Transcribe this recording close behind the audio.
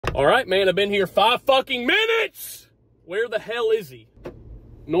All right, man, I've been here 5 fucking minutes. Where the hell is he?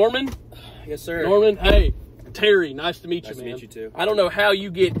 Norman? Yes, sir. Norman, hey. Terry, nice to meet you, man. Nice to meet you, too. I don't know how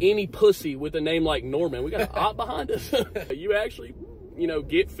you get any pussy with a name like Norman. We got an op behind us. You actually, you know,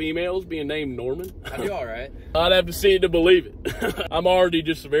 get females being named Norman? I do all right. I'd have to see it to believe it. I'm already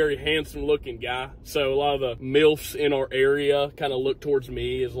just a very handsome looking guy. So a lot of the MILFs in our area kind of look towards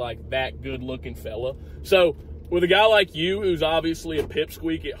me as like that good looking fella. So with a guy like you, who's obviously a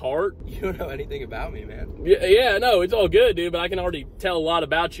pipsqueak at heart. You don't know anything about me, man. Yeah, no, it's all good, dude, but I can already tell a lot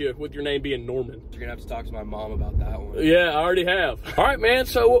about you with your name being Norman. You're gonna have to talk to my mom about that one. Yeah, I already have. All right, man,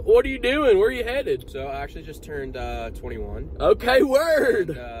 so what are you doing? Where are you headed? So I actually just turned 21. Okay, word.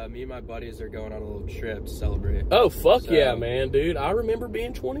 And, me and my buddies are going on a little trip to celebrate. Oh, fuck yeah, man, dude. I remember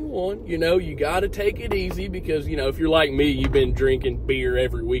being 21. You know, you got to take it easy because, you know, if you're like me, you've been drinking beer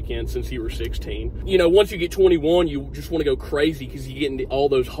every weekend since you were 16. You know, once you get 21, you just want to go crazy because you get into all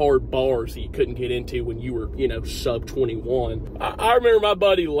those hard bars that you couldn't get into when you were, you know, sub 21. I remember my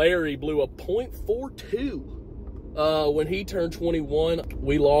buddy Larry blew a .42 when he turned 21.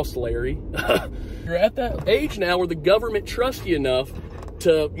 We lost Larry. You're at that age now where the government trusts you enough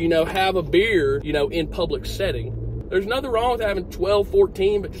to, you know, have a beer, you know, in public setting. There's nothing wrong with having 12,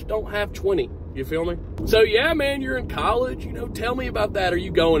 14, but just don't have 20. You feel me? So yeah, man, you're in college, you know, tell me about that. Are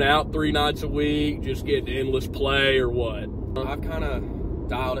you going out 3 nights a week, just getting endless play or what? I've kind of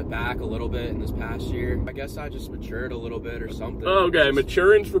dialed it back a little bit in this past year. I guess I just matured a little bit or something. Okay,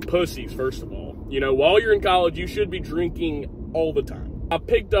 maturing's for pussies, first of all. You know, while you're in college, you should be drinking all the time. I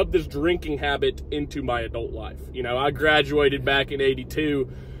picked up this drinking habit into my adult life. You know, I graduated back in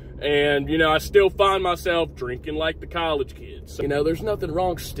 '82, and, you know, I still find myself drinking like the college kids. You know, there's nothing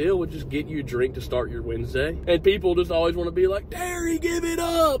wrong still with just getting you a drink to start your Wednesday. And people just always want to be like, Terry, give it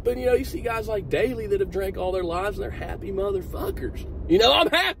up. And, you know, you see guys like Daly that have drank all their lives, and they're happy motherfuckers. You know, I'm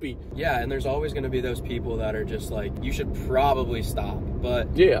happy. Yeah, and there's always going to be those people that are just like, you should probably stop.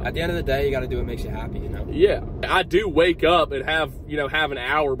 But yeah, at the end of the day, you got to do what makes you happy, you know? Yeah. I do wake up and have an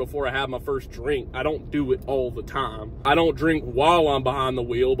hour before I have my first drink. I don't do it all the time. I don't drink while I'm behind the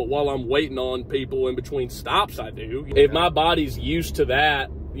wheel, but while I'm waiting on people in between stops, I do. Yeah. If my body's used to that,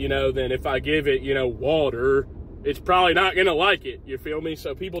 you know, then if I give it, you know, water, it's probably not going to like it. You feel me?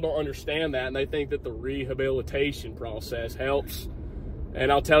 So people don't understand that, and they think that the rehabilitation process helps. And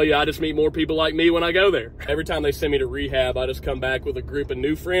I'll tell you, I just meet more people like me when I go there. Every time they send me to rehab, I just come back with a group of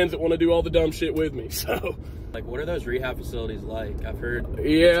new friends that want to do all the dumb shit with me. So, like, what are those rehab facilities like? I've heard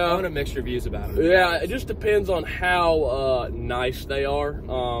mixed reviews about them. Yeah, it just depends on how nice they are.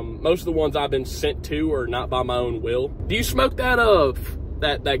 Most of the ones I've been sent to are not by my own will. Do you smoke that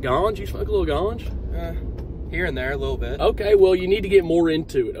ganj? You smoke a little ganj? Here and there, a little bit. Okay, well, you need to get more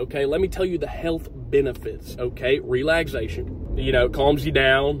into it, okay? Let me tell you the health benefits, okay? Relaxation. You know, it calms you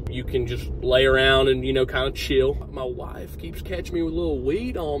down. You can just lay around and, you know, kind of chill. My wife keeps catching me with a little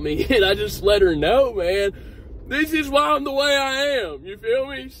weed on me, and I just let her know, man, this is why I'm the way I am. You feel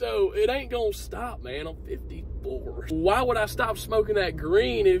me? So it ain't gonna stop, man. I'm 54. Why would I stop smoking that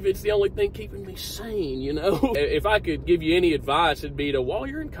green if it's the only thing keeping me sane, you know? If I could give you any advice, it'd be to, while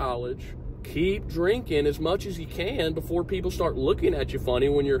you're in college, keep drinking as much as you can before people start looking at you funny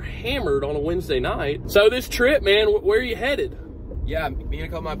when you're hammered on a Wednesday night. So this trip, man, where are you headed? Yeah, me and a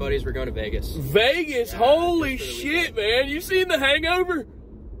couple of my buddies, we're going to Vegas. Vegas? Yeah, holy shit, man. You seen The Hangover?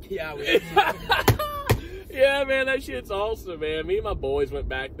 Yeah, we have. Yeah, man, that shit's awesome, man. Me and my boys went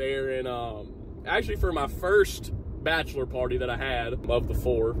back there, and actually for my first bachelor party that I had of the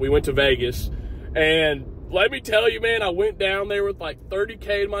 4, we went to Vegas, and let me tell you, man, I went down there with like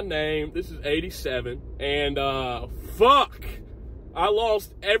 30K to my name. This is 87. And, fuck. I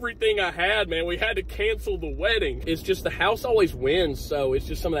lost everything I had, man. We had to cancel the wedding. It's just the house always wins, so it's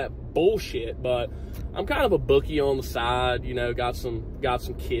just some of that bullshit. But I'm kind of a bookie on the side, you know, got some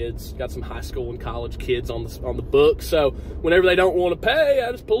kids, got some high school and college kids on the book. So whenever they don't want to pay,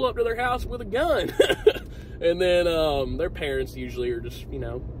 I just pull up to their house with a gun. And then their parents usually are just, you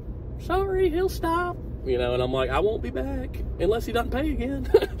know, sorry, he'll stop. You know, and I'm like, I won't be back unless he doesn't pay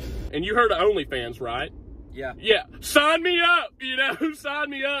again. And you heard of OnlyFans, right? Yeah. Yeah. Sign me up, you know,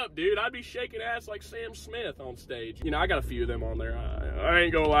 sign me up, dude. I'd be shaking ass like Sam Smith on stage. You know, I got a few of them on there. I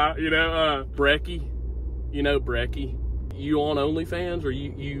ain't gonna lie, you know, Brecky. You know Brecky. You on OnlyFans, or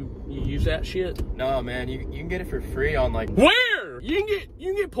you use that shit? No, man, you can get it for free on like... Where? You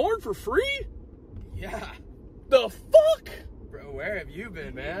can get porn for free? Yeah. The fuck? Bro, where have you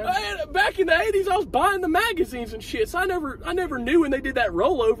been, man? Back in the 80s, I was buying the magazines and shit, so I never knew when they did that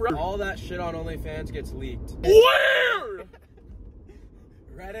rollover. All that shit on OnlyFans gets leaked. Where?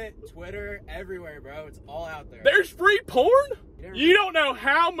 Reddit, Twitter, everywhere, bro. It's all out there. There's free porn? You don't know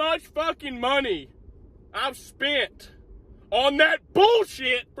how much fucking money I've spent on that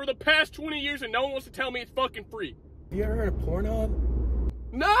bullshit for the past 20 years and no one wants to tell me it's fucking free. Have you ever heard of Pornhub?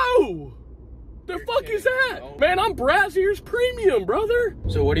 No! The fuck is that? No. Man, I'm Brazzers Premium, brother.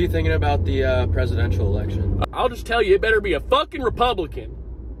 So what are you thinking about the presidential election? I'll just tell you, it better be a fucking Republican.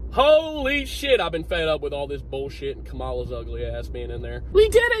 Holy shit, I've been fed up with all this bullshit and Kamala's ugly ass being in there. We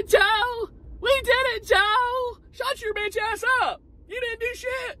did it, Joe! We did it, Joe! Shut your bitch ass up! You didn't do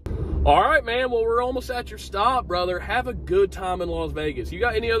shit! All right, man. Well, we're almost at your stop, brother. Have a good time in Las Vegas. You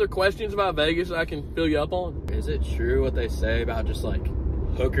got any other questions about Vegas that I can fill you up on? Is it true what they say about just like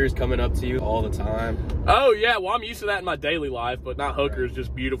hookers coming up to you all the time? Oh, yeah. Well, I'm used to that in my daily life, but not hookers,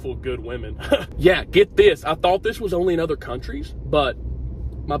 just beautiful, good women. Yeah, get this. I thought this was only in other countries, but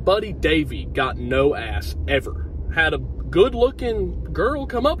my buddy Davey got no ass ever. Had a good-looking girl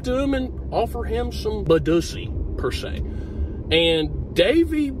come up to him and offer him some badussy, per se. And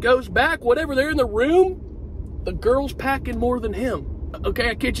Davey goes back, whatever, they're in the room, the girl's packing more than him. Okay,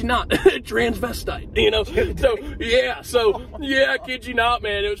 I kid you not. Transvestite, you know? I kid you not,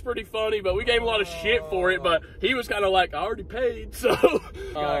 man. It was pretty funny, but we gave him a lot of shit for it, but he was kind of like, I already paid, so.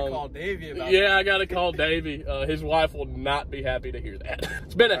 You gotta call Davey about Yeah, that. I gotta call Davey. His wife will not be happy to hear that.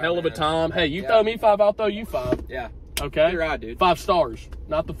 It's been a hell of a time. Hey, you throw me 5, I'll throw you 5. Yeah. Okay? You're right, dude. 5 stars,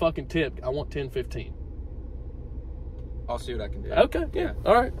 not the fucking tip. I want 10, 15. I'll see what I can do. Okay, yeah.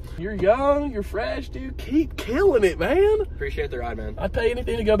 All right. You're young, you're fresh, dude. Keep killing it, man. Appreciate the ride, man. I'd pay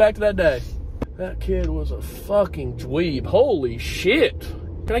anything to go back to that day. That kid was a fucking dweeb. Holy shit.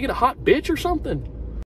 Can I get a hot bitch or something?